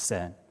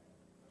sin.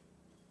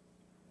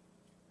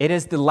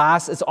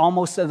 It's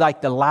almost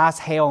like the last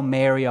Hail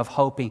Mary of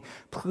hoping,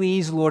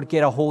 please, Lord,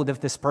 get a hold of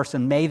this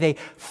person. May they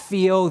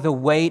feel the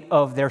weight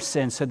of their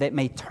sins so that they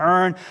may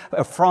turn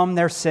from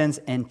their sins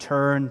and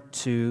turn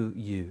to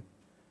you.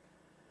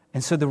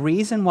 And so the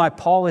reason why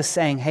Paul is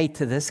saying, hey,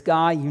 to this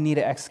guy, you need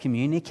to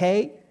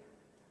excommunicate,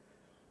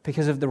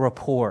 because of the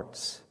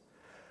reports,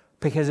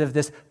 because of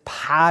this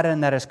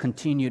pattern that has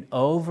continued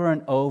over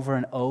and over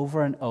and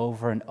over and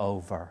over and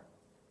over.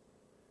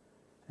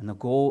 And the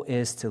goal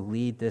is to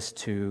lead this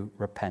to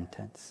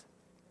repentance.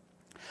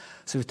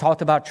 So we've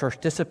talked about church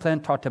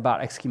discipline, talked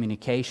about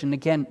excommunication.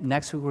 Again,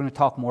 next week we're going to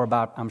talk more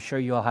about, I'm sure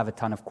you all have a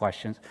ton of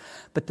questions.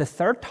 But the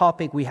third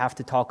topic we have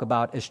to talk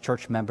about is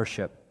church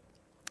membership.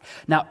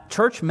 Now,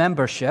 church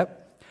membership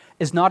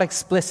is not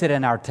explicit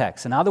in our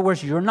text. In other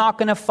words, you're not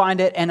going to find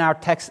it in our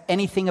text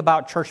anything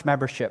about church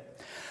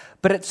membership.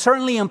 But it's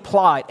certainly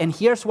implied, and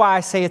here's why I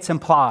say it's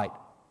implied.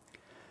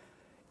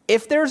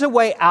 If there's a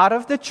way out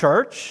of the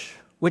church,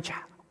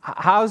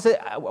 how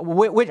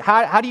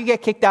do you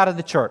get kicked out of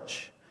the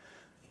church?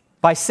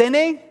 By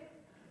sinning?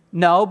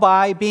 No,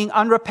 by being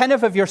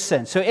unrepentant of your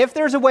sin. So if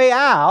there's a way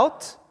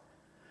out,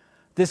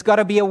 there's got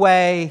to be a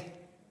way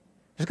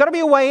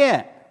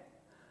in.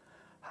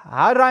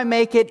 How did I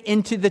make it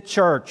into the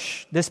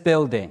church, this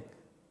building?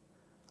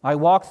 I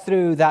walked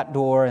through that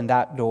door, and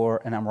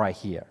I'm right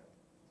here.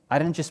 I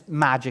didn't just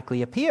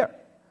magically appear.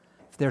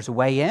 If there's a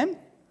way in,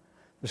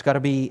 if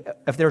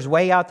there's a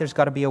way out, there's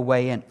got to be a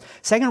way in.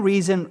 Second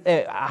reason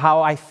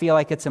how I feel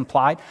like it's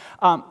implied,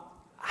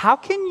 how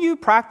can you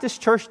practice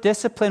church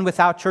discipline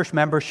without church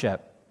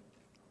membership?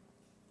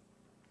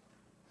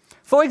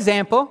 For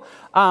example,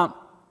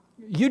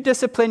 you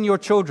discipline your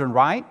children,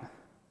 right?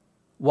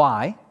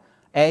 Why?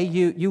 A,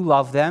 you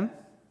love them.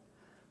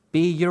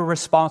 B, you're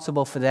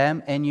responsible for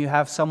them, and you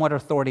have somewhat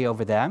authority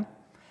over them,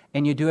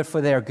 and you do it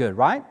for their good,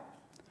 right?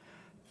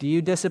 Do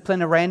you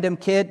discipline a random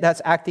kid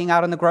that's acting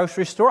out in the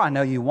grocery store? I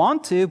know you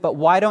want to, but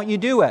why don't you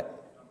do it?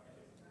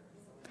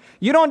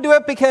 You don't do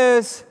it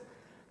because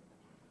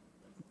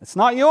it's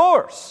not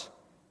yours.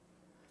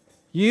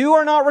 You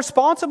are not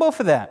responsible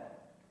for them.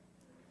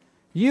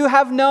 You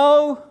have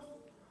no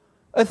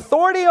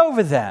authority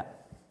over them.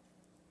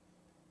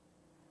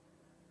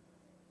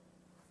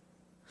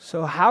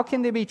 So how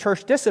can there be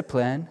church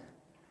discipline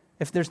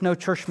if there's no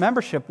church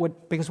membership?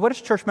 Because what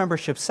does church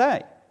membership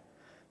say?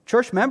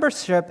 Church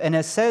membership, and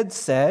as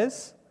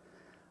says,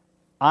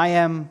 I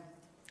am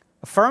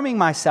affirming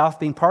myself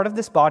being part of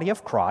this body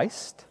of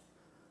Christ,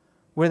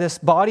 where this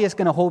body is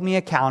going to hold me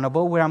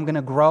accountable, where I'm going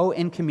to grow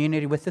in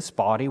community with this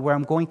body, where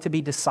I'm going to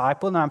be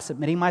discipled, and I'm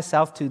submitting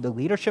myself to the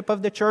leadership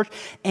of the church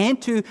and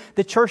to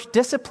the church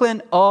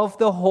discipline of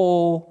the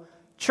whole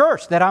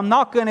church, that I'm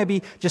not going to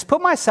be just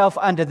put myself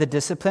under the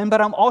discipline,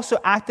 but I'm also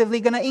actively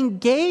going to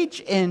engage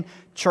in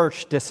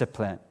church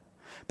discipline.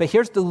 But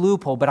here's the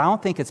loophole, but I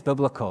don't think it's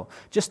biblical.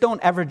 Just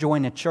don't ever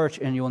join a church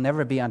and you'll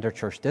never be under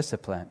church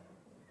discipline.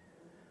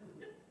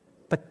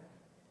 But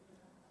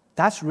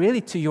that's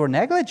really to your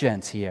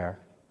negligence here.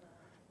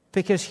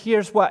 Because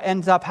here's what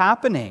ends up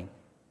happening.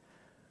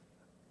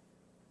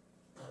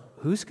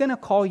 Who's going to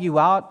call you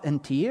out in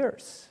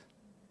tears?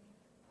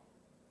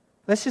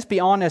 Let's just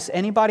be honest.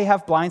 Anybody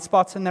have blind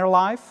spots in their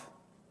life?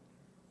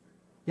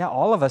 Yeah,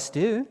 all of us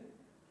do.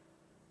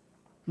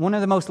 One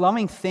of the most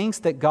loving things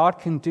that God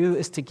can do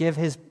is to give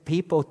His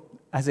people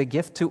as a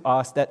gift to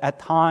us, that at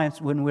times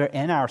when we're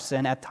in our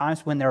sin, at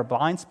times when there are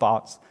blind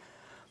spots,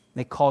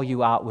 they call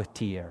you out with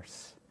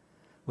tears,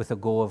 with a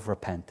goal of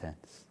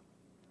repentance.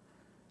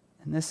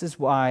 And this is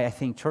why I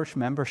think church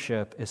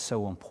membership is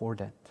so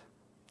important.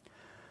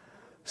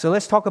 So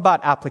let's talk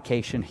about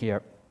application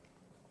here.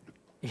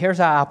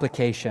 Here's our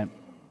application.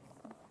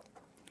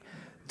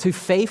 To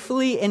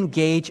faithfully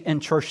engage in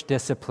church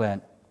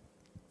discipline,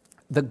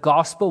 the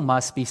gospel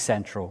must be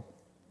central.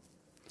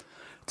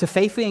 To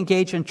faithfully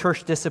engage in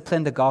church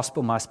discipline, the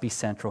gospel must be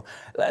central.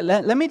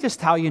 Let me just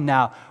tell you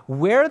now,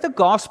 where the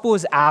gospel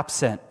is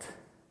absent,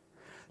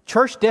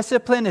 church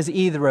discipline is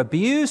either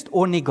abused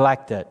or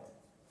neglected.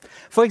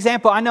 For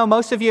example, I know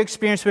most of your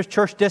experience with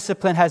church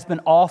discipline has been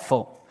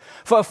awful.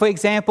 For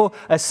example,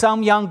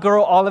 some young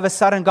girl all of a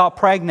sudden got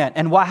pregnant.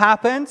 And what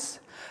happens?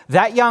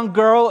 That young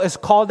girl is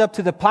called up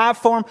to the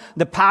platform.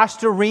 The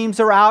pastor reams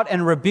her out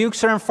and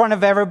rebukes her in front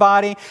of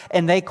everybody.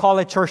 And they call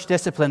it church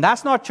discipline.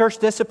 That's not church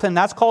discipline.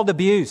 That's called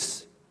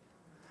abuse.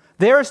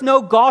 There is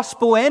no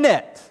gospel in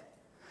it.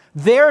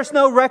 There's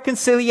no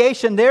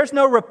reconciliation. There's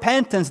no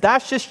repentance.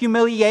 That's just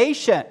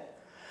humiliation.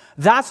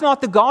 That's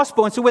not the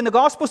gospel. And so when the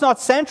gospel is not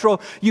central,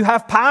 you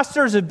have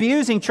pastors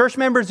abusing, church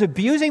members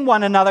abusing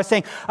one another,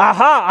 saying,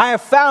 aha, I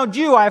have found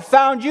you, I have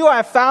found you, I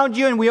have found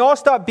you, and we all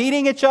start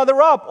beating each other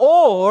up.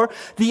 Or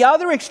the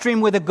other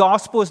extreme where the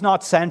gospel is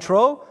not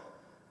central,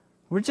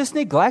 we're just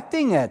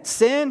neglecting it.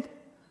 Sin?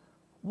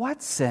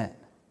 What sin?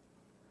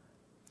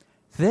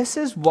 This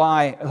is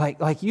why,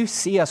 like you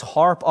see us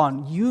harp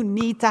on, you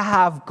need to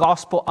have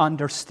gospel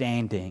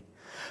understanding.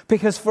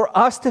 Because for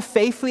us to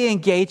faithfully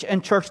engage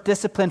in church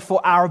discipline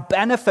for our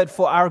benefit,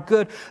 for our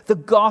good, the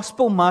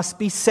gospel must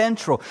be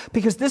central.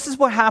 Because this is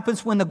what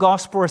happens when the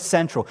gospel is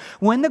central.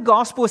 When the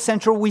gospel is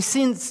central, we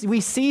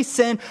see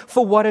sin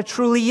for what it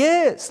truly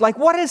is. Like,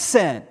 what is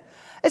sin?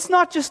 It's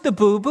not just a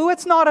boo-boo.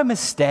 It's not a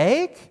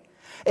mistake.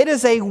 It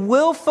is a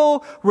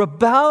willful,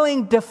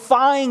 rebelling,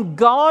 defying,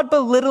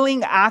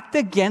 God-belittling act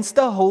against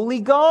the holy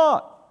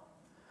God.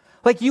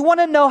 Like, you want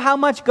to know how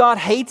much God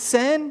hates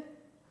sin?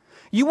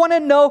 You want to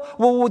know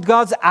what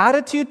God's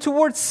attitude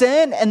towards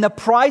sin and the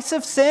price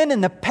of sin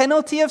and the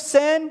penalty of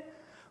sin?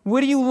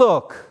 Where do you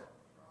look?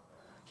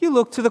 You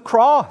look to the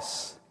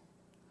cross.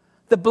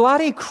 The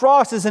bloody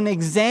cross is an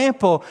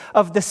example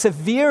of the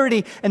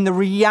severity and the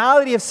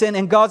reality of sin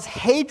and God's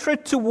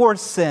hatred towards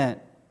sin.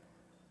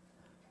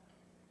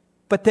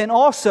 But then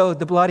also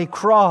the bloody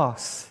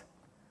cross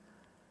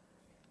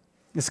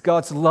is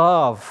God's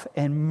love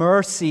and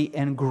mercy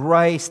and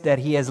grace that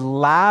He has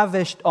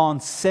lavished on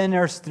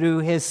sinners through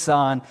His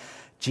Son,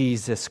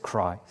 Jesus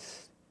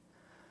Christ.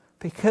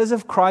 Because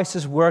of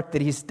Christ's work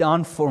that He's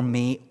done for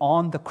me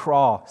on the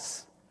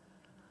cross,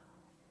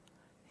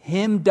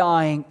 Him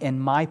dying in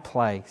my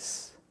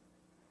place,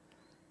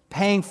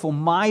 paying for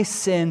my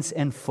sins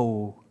in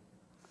full,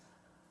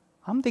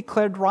 I'm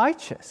declared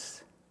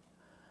righteous.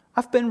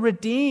 I've been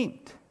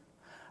redeemed.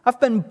 I've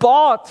been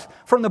bought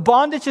from the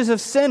bondages of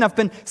sin. I've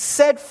been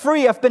set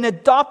free. I've been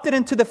adopted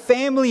into the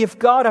family of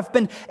God. I've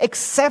been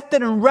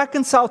accepted and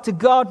reconciled to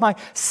God. My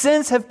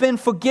sins have been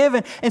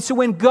forgiven. And so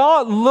when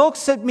God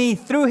looks at me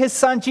through His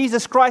Son,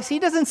 Jesus Christ, He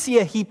doesn't see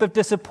a heap of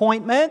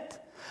disappointment.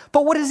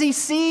 But what does He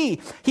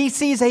see? He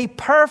sees a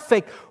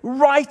perfect,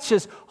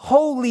 righteous,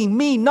 holy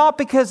me. Not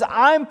because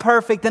I'm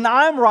perfect and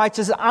I'm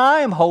righteous,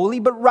 I'm holy,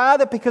 but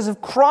rather because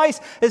of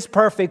Christ is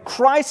perfect,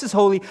 Christ is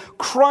holy,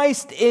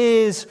 Christ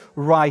is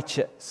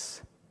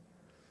righteous.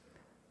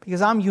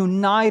 Because I'm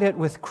united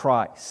with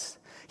Christ.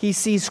 He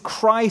sees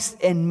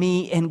Christ in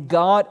me, and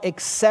God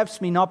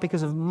accepts me not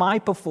because of my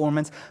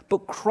performance,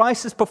 but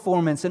Christ's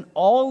performance. And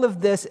all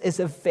of this is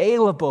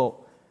available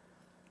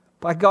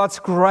by God's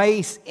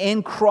grace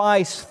in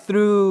Christ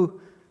through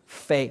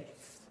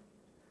faith.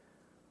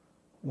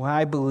 Where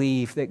I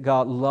believe that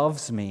God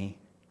loves me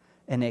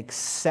and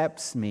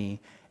accepts me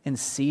and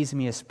sees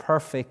me as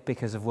perfect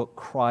because of what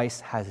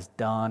Christ has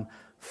done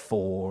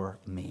for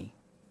me.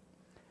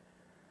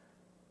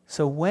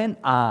 So when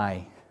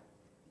I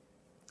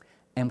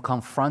am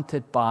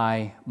confronted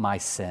by my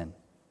sin,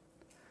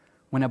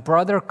 when a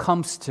brother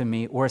comes to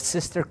me or a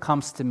sister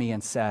comes to me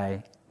and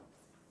say,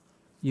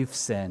 "You've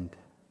sinned.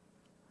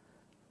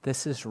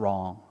 This is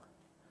wrong.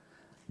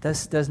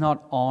 This does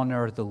not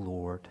honor the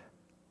Lord,"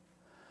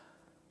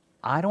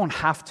 I don't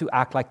have to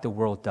act like the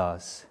world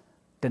does.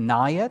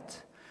 Deny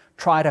it.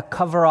 Try to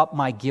cover up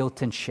my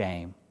guilt and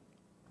shame.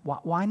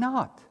 Why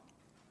not?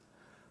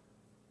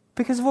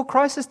 Because of what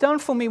Christ has done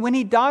for me. When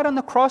He died on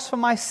the cross for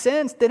my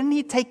sins, didn't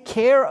He take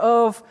care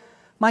of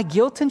my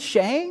guilt and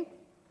shame?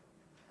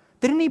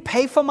 Didn't He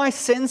pay for my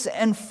sins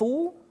in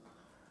full?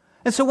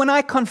 And so when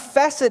I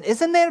confess it,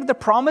 isn't there the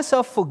promise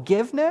of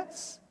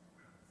forgiveness?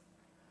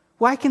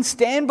 Where I can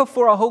stand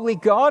before a holy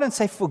God and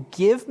say,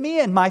 "Forgive me,"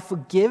 and my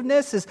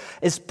forgiveness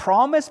is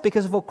promised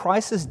because of what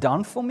Christ has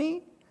done for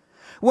me.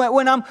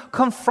 When I'm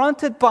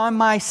confronted by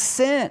my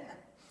sin,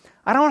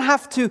 I don't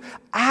have to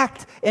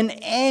act in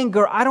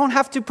anger. I don't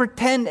have to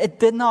pretend it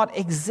did not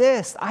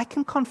exist. I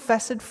can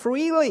confess it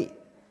freely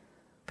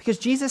because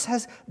Jesus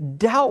has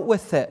dealt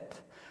with it.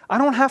 I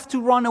don't have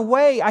to run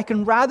away. I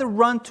can rather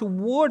run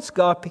towards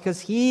God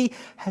because He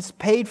has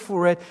paid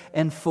for it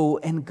in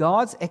full. And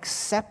God's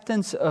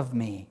acceptance of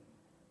me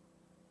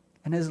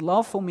and His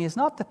love for me is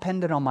not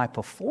dependent on my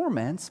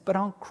performance, but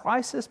on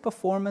Christ's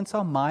performance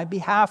on my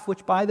behalf,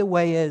 which, by the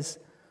way, is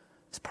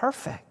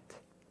perfect.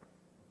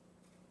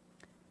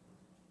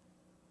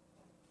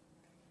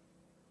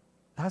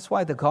 That's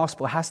why the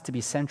gospel has to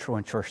be central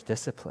in church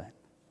discipline.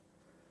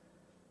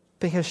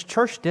 Because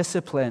church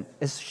discipline,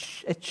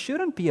 it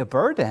shouldn't be a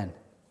burden.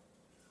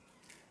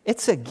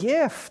 It's a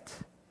gift.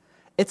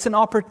 It's an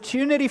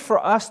opportunity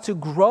for us to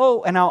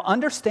grow in our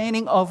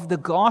understanding of the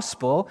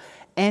gospel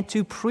and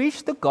to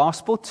preach the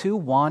gospel to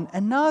one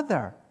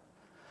another.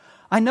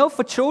 I know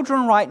for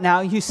children right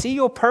now, you see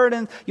your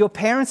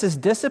parents as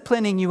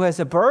disciplining you as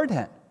a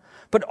burden.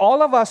 But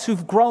all of us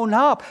who've grown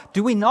up,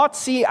 do we not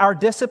see our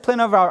discipline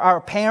of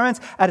our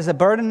parents as a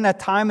burden at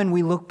time, and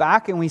we look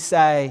back and we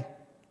say,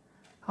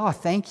 oh,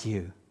 thank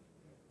you.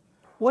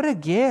 What a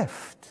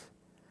gift.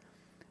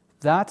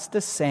 That's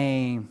the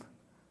same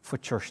for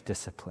church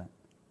discipline.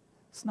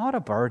 It's not a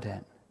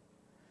burden.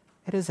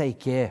 It is a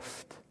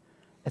gift.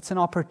 It's an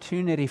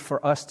opportunity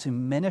for us to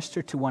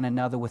minister to one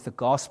another with the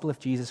gospel of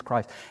Jesus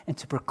Christ and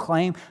to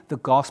proclaim the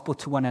gospel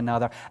to one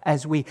another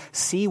as we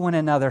see one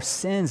another's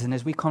sins and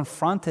as we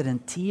confront it in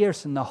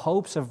tears and the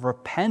hopes of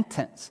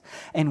repentance.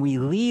 And we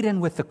lead in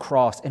with the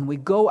cross and we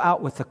go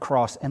out with the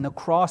cross, and the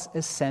cross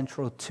is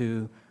central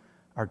to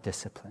our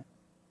discipline.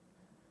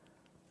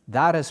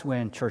 That is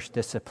when church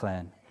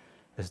discipline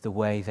is the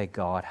way that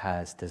God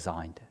has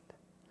designed it.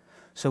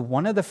 So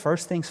one of the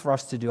first things for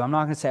us to do, I'm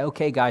not going to say,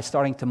 okay, guys,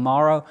 starting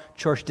tomorrow,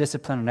 church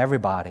discipline on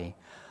everybody.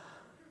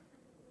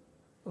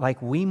 Like,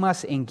 we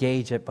must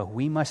engage it, but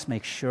we must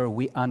make sure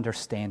we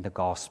understand the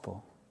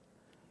gospel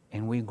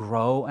and we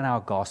grow in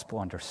our gospel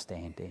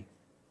understanding.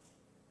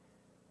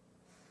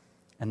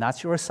 And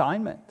that's your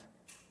assignment.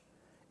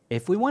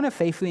 If we want to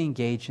faithfully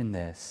engage in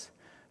this,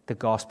 the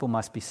gospel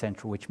must be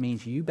central, which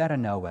means you better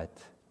know it.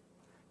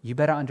 You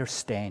better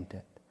understand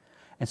it.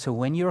 And so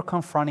when you're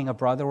confronting a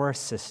brother or a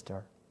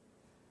sister,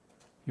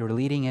 you're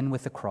leading in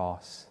with the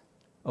cross,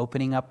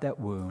 opening up that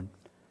wound,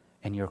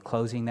 and you're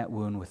closing that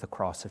wound with the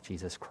cross of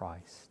Jesus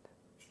Christ.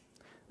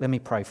 Let me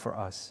pray for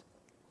us.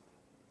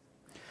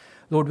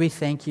 Lord, we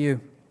thank you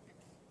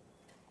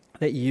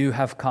that you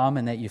have come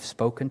and that you've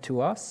spoken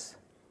to us,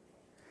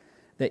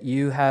 that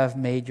you have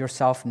made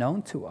yourself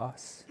known to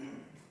us.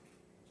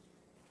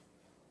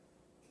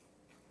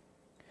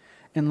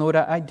 And Lord,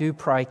 I do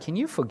pray, can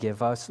you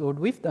forgive us? Lord,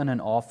 we've done an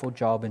awful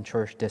job in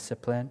church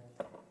discipline.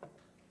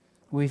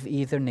 We've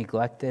either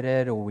neglected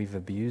it or we've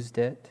abused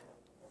it.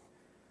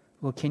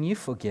 Lord, can you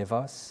forgive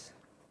us?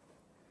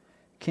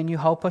 Can you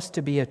help us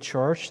to be a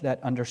church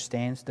that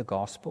understands the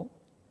gospel?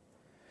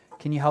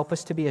 Can you help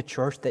us to be a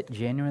church that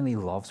genuinely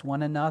loves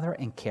one another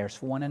and cares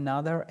for one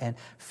another and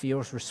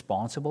feels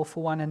responsible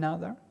for one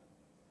another?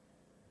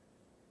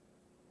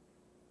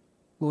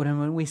 Lord, and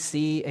when we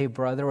see a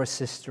brother or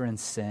sister in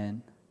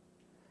sin,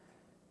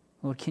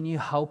 Lord, can you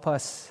help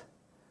us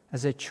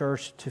as a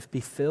church to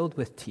be filled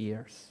with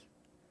tears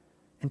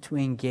and to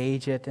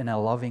engage it in a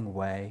loving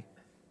way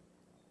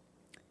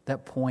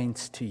that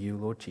points to you,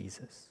 Lord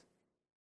Jesus?